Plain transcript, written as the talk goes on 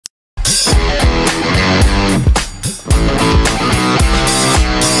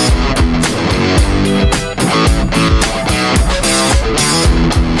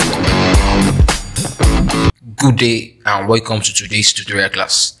Good day and welcome to today's tutorial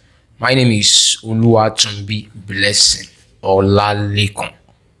class. My name is Oluwatumbi Blessing Olalekon,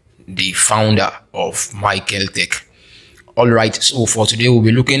 the founder of MAEKLL Tech. Alright, so for today we'll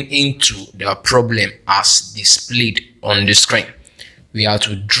be looking into the problem as displayed on the screen. We are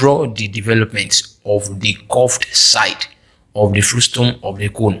to draw the development of the curved side of the frustum of the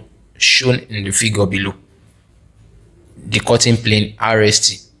cone shown in the figure below. The cutting plane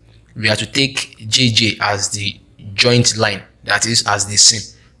RST. We are to take JJ as the joint line, that is as the seam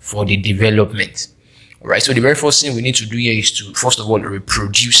for the development. Alright, so the very first thing we need to do here is to first of all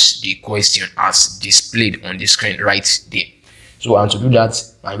reproduce the question as displayed on the screen right there. So and to do that,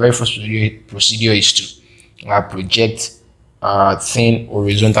 my very first procedure is to project a thin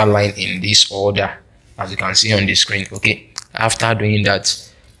horizontal line in this order as you can see on the screen. Okay, after doing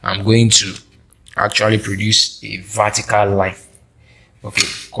that, I'm going to actually produce a vertical line, okay,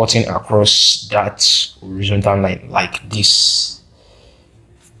 cutting across that horizontal line like this,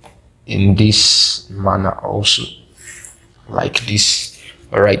 in this manner also, like this.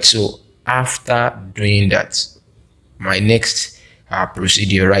 All right, so after doing that, my next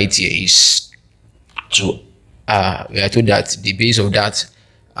procedure right here is to we are told that the base of that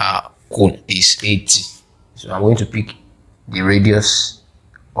cone is 80, so I'm going to pick the radius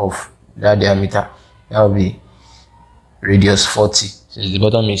of that diameter. That will be radius 40. Since the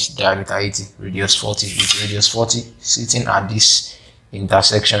bottom is diameter 80, radius 40. With radius 40 sitting at this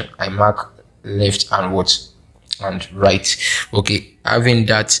intersection, I mark left and what and right. Okay, having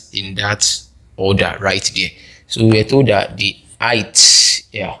that in that order right there. So we are told that the height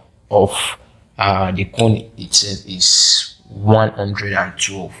of the cone itself is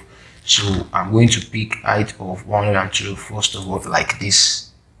 112. So I'm going to pick height of 112 first of all, like this.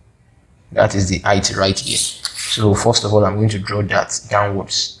 That is the height right here. So first of all, I'm going to draw that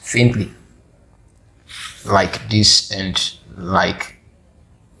downwards faintly, like this and like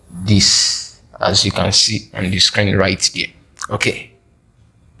this, as you can see on the screen right there. Okay,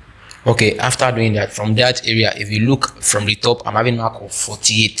 after doing that, from that area, if you look from the top, I'm having mark of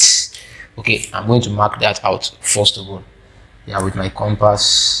 48. Okay, I'm going to mark that out first of all, with my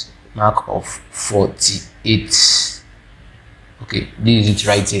compass, mark of 48. Okay, this is it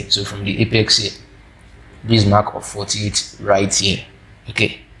right here. So from the apex here, this mark of 48 right here.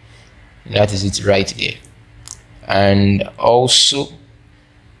 Okay, that is it right there. And also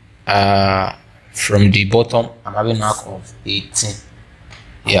from the bottom, I'm having mark of 18.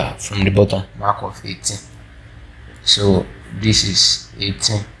 From the bottom, mark of 18. So this is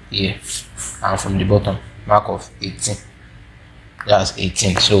 18 here, and from the bottom, mark of 18. That's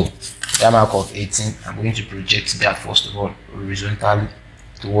 18. So that mark of 18, I'm going to project that first of all horizontally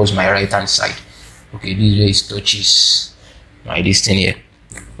towards my right hand side. Okay, this way it touches my distance here.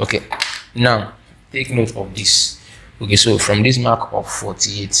 Okay, now take note of this. Okay, so from this mark of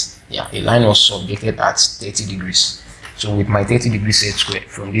 48, a line was subjected at 30 degrees. So with my 30 degrees set square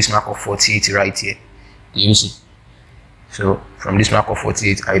from this mark of 48 right here, you see. So from this mark of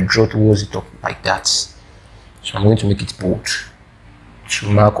 48, I draw towards the top like that. So I'm going to make it bold to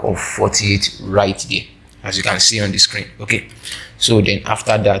mark of 48 right there, as you can see on the screen. Okay, so then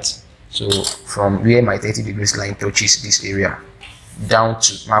after that, so from where my 30 degrees line touches this area down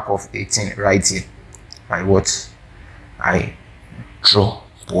to mark of 18 right here, I draw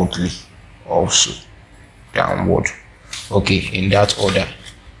boldly also downward. Okay, in that order.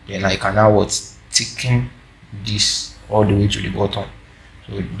 Then I can now thicken this all the way to the bottom.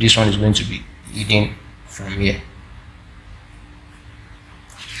 So this one is going to be hidden from here.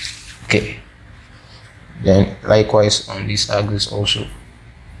 Okay, then likewise on this axis also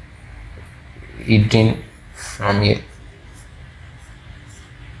hidden from here,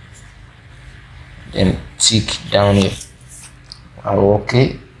 then thick down here.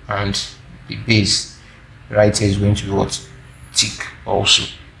 Okay, and the base right here is going to be thick also,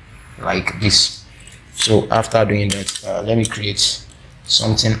 like this. So after doing that, let me create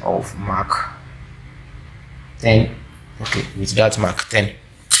something of mark 10. Okay, with that mark 10,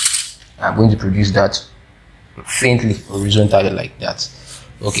 I'm going to produce that faintly horizontally like that.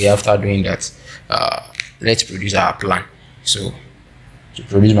 Okay, after doing that, let's produce our plan. So to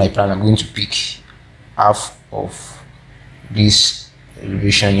produce my plan, I'm going to pick half of this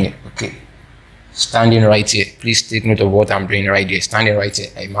elevation here. Okay, standing right here, please take note of what I'm doing right here. Standing right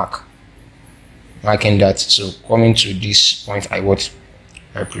here, I marking that. So coming to this point, I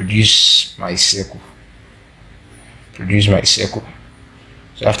produce my circle.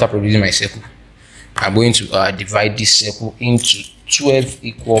 So after producing my circle, I'm going to divide this circle into 12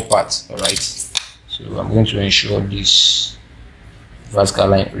 equal parts. All right, so I'm going to ensure this vertical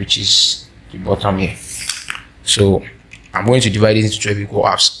line reaches the bottom here. So I'm going to divide it into 12 equal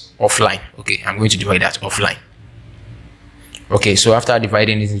halves offline. Okay, I'm going to divide that offline. Okay, so after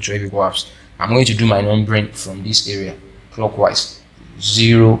dividing it into 12 equal halves, I'm going to do my numbering from this area clockwise.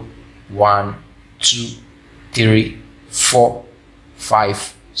 0, 1, 2, 3, 4,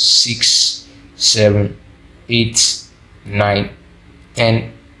 5, 6, 7, 8, 9,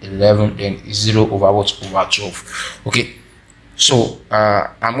 10, 11, then 0 over what? Over 12. Okay, so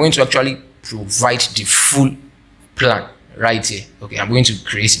I'm going to actually provide the full plan right here. Okay, I'm going to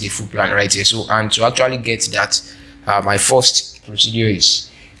create the full plan right here. So, and to actually get that, my first procedure is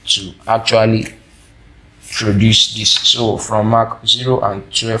to actually produce this. So from mark 0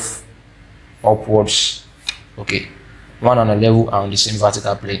 and 12 upwards, okay, 1 and 11 are on the same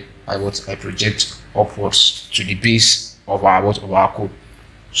vertical plane. I project upwards to the base of our code.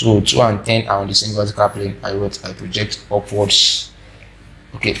 So 2 and 10 are on the same vertical plane. I project upwards.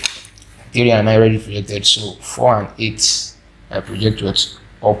 Okay, 3 and 9 already projected. So 4 and 8 I project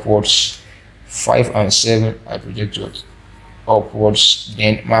upwards. 5 and 7 I project upwards.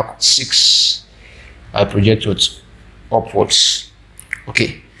 Then mark 6 I project upwards.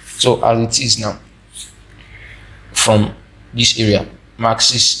 Okay, so as it is now, from this area, mark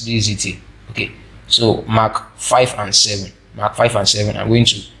 6, this is it. Okay, so mark 5 and 7, I'm going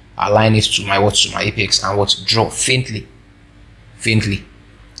to align it to my apex and draw faintly.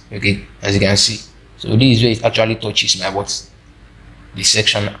 Okay, as you can see, so this is where it actually touches my the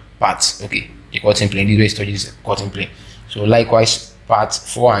section part. Okay, the cutting plane, this is where it touches the cutting plane. So likewise, part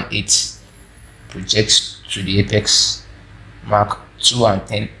 4 and 8 projects to the apex. Mark 2 and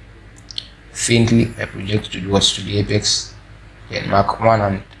 10 faintly I project to the apex. Then mark 1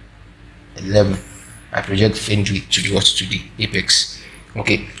 and 11 I project faintly to the apex.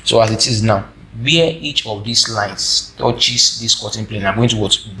 Okay, so as it is now, where each of these lines touches this cutting plane, I'm going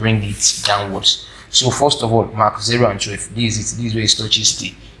to bring it downwards. So first of all, mark 0 and 12, this is where it touches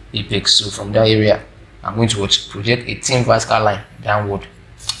the apex. So from that area, I'm going to project a thin vertical line downward.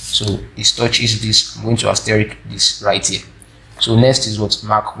 So it touches this. I'm going to asterisk this right here. So next is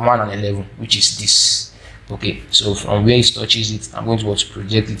mark 1 and 11, which is this. Okay, so from where it touches it, I'm going to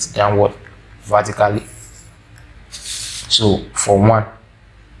project it downward vertically. So for 1,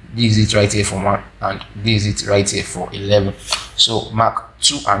 this is it right here for 1, and this is it right here for 11. So mark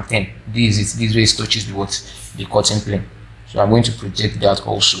 2 and 10, this is where it touches the cutting plane. So I'm going to project that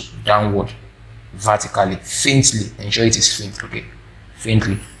also downward vertically, faintly. Ensure it is faint. Okay,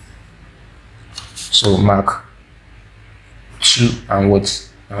 faintly. So mark 2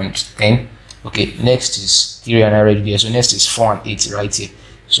 and 10. Okay, next is 3 and already there. So next is 4 and 8 right here.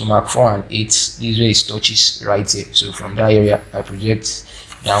 So mark 4 and 8, this is where it touches right here. So from that area, I project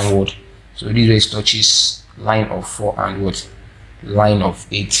downward. So this is where it touches line of 4 and line of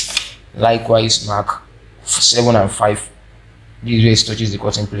 8. Likewise, mark 7 and 5, this is where it touches the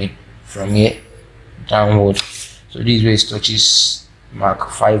cutting plane. From here downward. So this is where it touches mark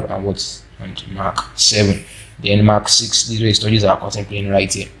 5 and mark 7. Then mark 6, this is where it touches our cutting plane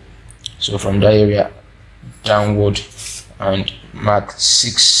right here. So from that area downward, and mark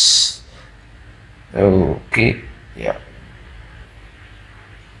 6. Okay, yeah,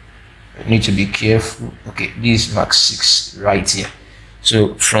 I need to be careful. Okay, this is mark 6 right here.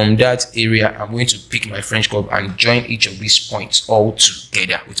 So from that area, I'm going to pick my French curve and join each of these points all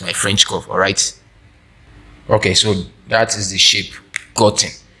together with my French curve. All right. Okay, so that is the shape gotten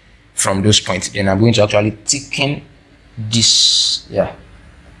from those points. Then I'm going to actually thicken this. Yeah,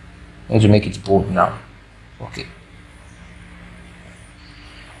 I'm going to make it bold now. Okay,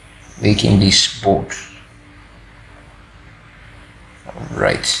 making this bold. All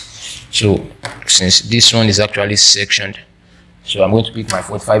right. So since this one is actually sectioned, so I'm going to pick my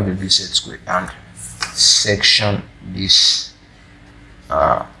 45-degree set square and section this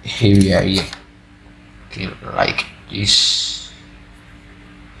area here. Okay, like this.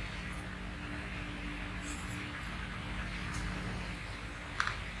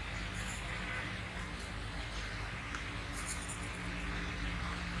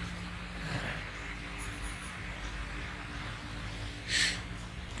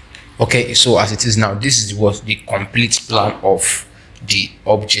 Okay, so as it is now, this is the complete plan of the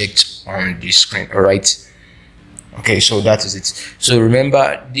object on the screen. All right. Okay, so that is it. So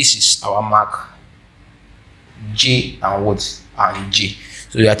remember, this is our mark J and J.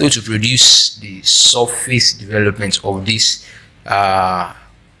 So we are told to produce the surface development of this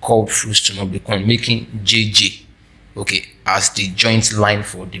curved fruit of the cone, making JJ, okay, as the joint line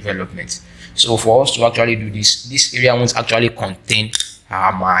for development. So for us to actually do this area won't actually contain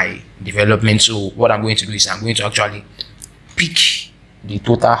my development. So what I'm going to do is I'm going to actually pick the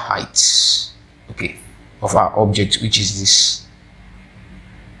total height. Okay, of our object, which is this.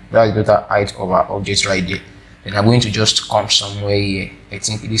 That's the total height of our object right there. Then I'm going to just come somewhere here. I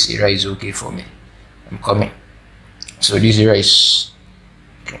think this area is okay for me. I'm coming. So this area is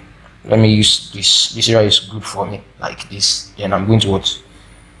okay. Let me use this. This area is good for me, like this. Then I'm going to what?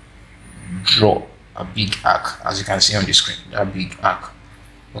 Draw a big arc, as you can see on the screen. That big arc.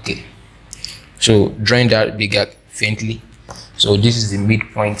 Okay. So drawing that big arc faintly. So this is the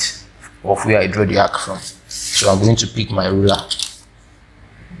midpoint of where I draw the arc from. So I'm going to pick my ruler,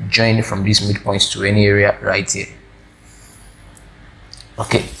 join from this midpoint to any area right here.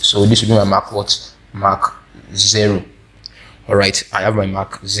 Okay, so this will be my mark what? Mark 0. All right, I have my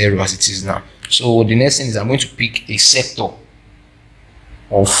mark 0 as it is now. So the next thing is I'm going to pick a sector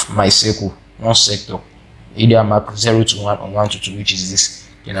of my circle, one sector, either mark 0 to 1 or 1 to 2, which is this.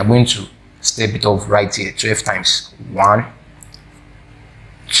 Then I'm going to step it off right here 12 times. 1,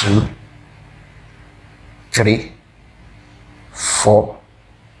 2, 3, 4,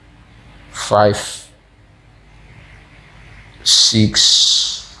 5,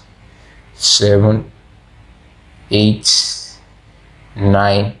 6, 7, 8,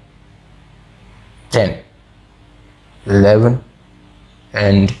 9, 10, 11,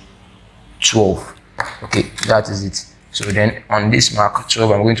 and 12. Okay, that is it. So then on this mark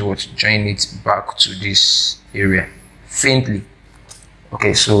 12, I'm going to join it back to this area faintly.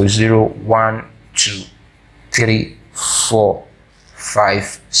 Okay, so 0, 1, 2, 3, 4,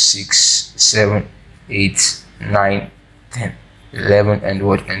 5, 6, 7, 8, 9, 10, 11,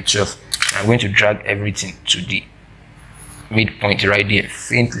 and 12. I'm going to drag everything to the midpoint right there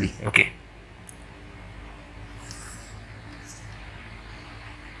faintly. Okay.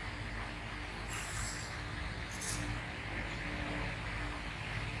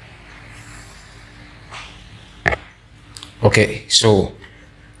 Okay, so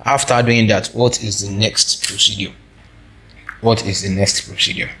after doing that, what is the next procedure? What is the next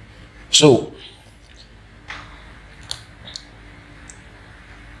procedure? So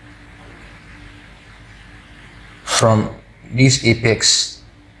from this apex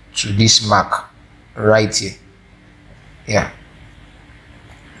to this mark right here, yeah,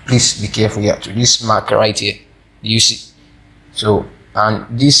 please be careful here, to this mark right here, you see. So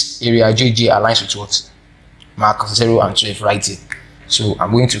and this area JJ aligns with what? Mark 0 and 12 right here. So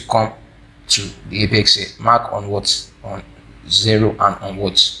I'm going to come to the apex here, mark on what? On 0 and on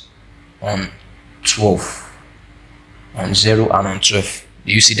what? On 12. On 0 and on 12.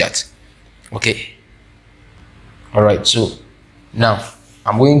 Do you see that? Okay. All right, so now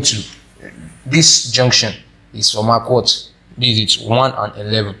I'm going to, this junction is for mark what? This is 1 and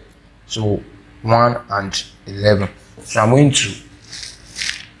 11. So 1 and 11. So I'm going to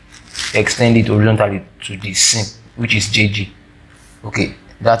extend it horizontally to the seam, which is JG. Okay,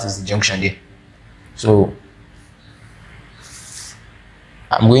 that is the junction there. So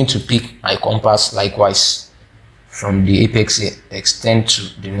I'm going to pick my compass likewise from the apex here, extend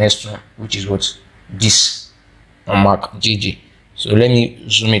to the next one, which is what? This on mark JG. So let me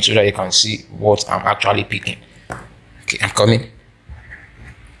zoom it so that you can see what I'm actually picking. Okay, I'm coming.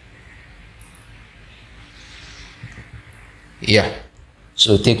 Yeah,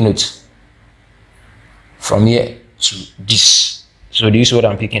 so take note from here to this. So this is what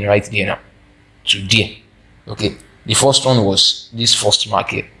I'm picking right there now, to there. Okay, the first one was this first mark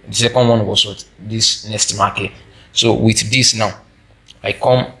here, the second one was what? This next mark here. So with this now, I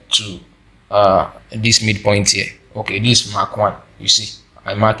come to this midpoint here. Okay, this mark 1, you see,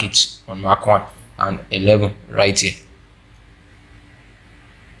 I mark it on mark 1 and 11 right here.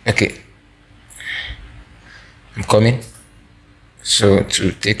 Okay, I'm coming. So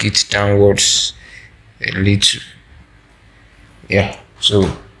to take it downwards a little, yeah, so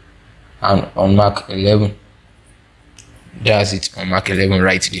I'm on mark 11. That's it, on mark 11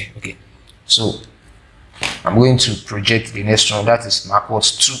 right there. Okay, so I'm going to project the next one, that is mark what?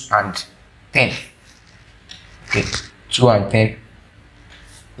 2 and 10. Okay, 2 and 10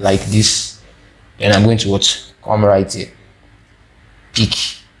 like this. Then I'm going to what? Come right here, pick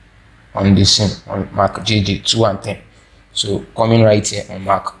on the same on mark JJ 2 and 10. So coming right here on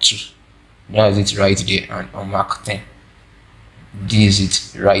mark 2, that's it right there, and on mark 10, this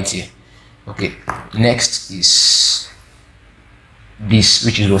is it right here. Okay, next is this,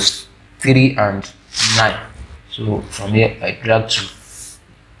 which is was 3 and 9. So from here I drag to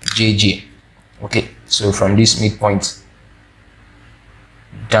JJ. Okay, so from this midpoint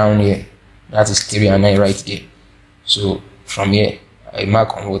down here, that is 3 and 9 right there. So from here I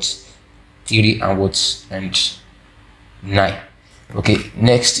mark on what? 3 and what? And 9. Okay,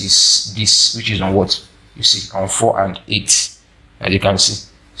 next is this, which is on what? You see, on 4 and 8, as you can see.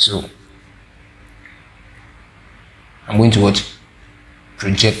 So I'm going to what?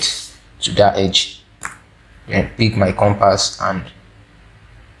 Project to that edge. Then pick my compass, and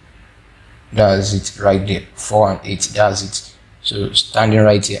that's it right there. 4 and 8, that's it. So standing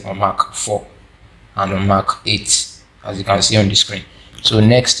right here on mark 4 and on mark 8, as you can see on the screen. So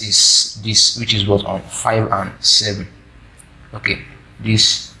next is this, which is what, on 5 and 7. Okay,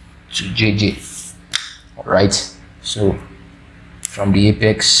 this to JJ. Alright, so from the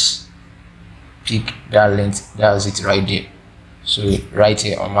apex, pick that length, that's it right there. So right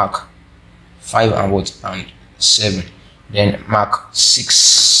here on mark 5 and what, and 7. Then mark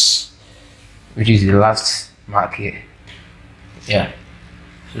 6, which is the last mark here. Yeah,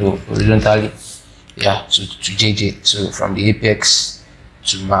 so horizontally, yeah, so to JJ. So from the apex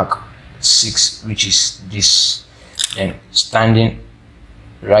to mark 6, which is this. Then standing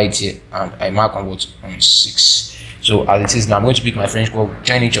right here, and I mark on what, on 6. So as it is now, I'm going to pick my French curve,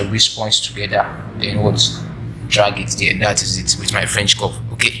 join each of these points together, then what, drag it there. That is it with my French curve.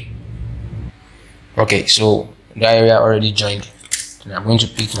 Okay, so that area already joined. And I'm going to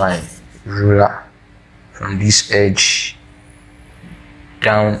pick my ruler from this edge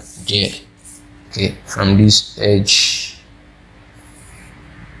down there. Okay, from this edge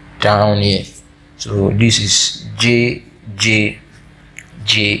down here. So this is J, J,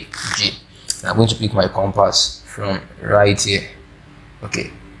 J, J. I'm going to pick my compass from right here,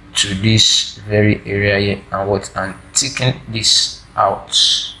 okay, to this very area here, and what, and thicken this out.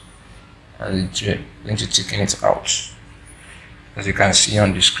 And I'm going to thicken it out, as you can see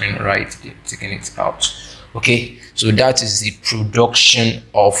on the screen right there, thicken it out. Okay, so that is the production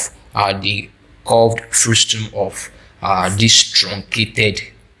of the curved frustum of this truncated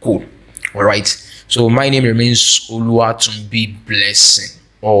code. All right, so my name remains Oluwatumbi Blessing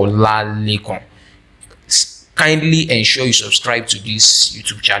Olalekon. Kindly ensure you subscribe to this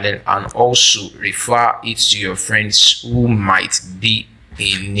YouTube channel and also refer it to your friends who might be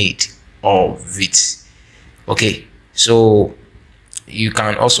in need of it. Okay, so you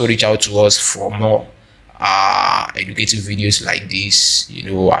can also reach out to us for more educative videos like this,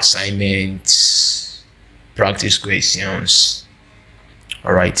 assignments, practice questions.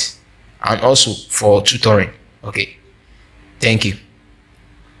 All right, and also for tutoring. Okay, thank you,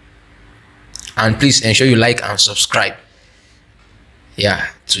 and please ensure you like and subscribe, yeah,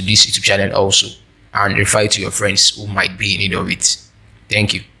 to this YouTube channel also, and refer to your friends who might be in need of it.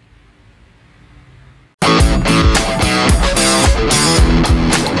 Thank you.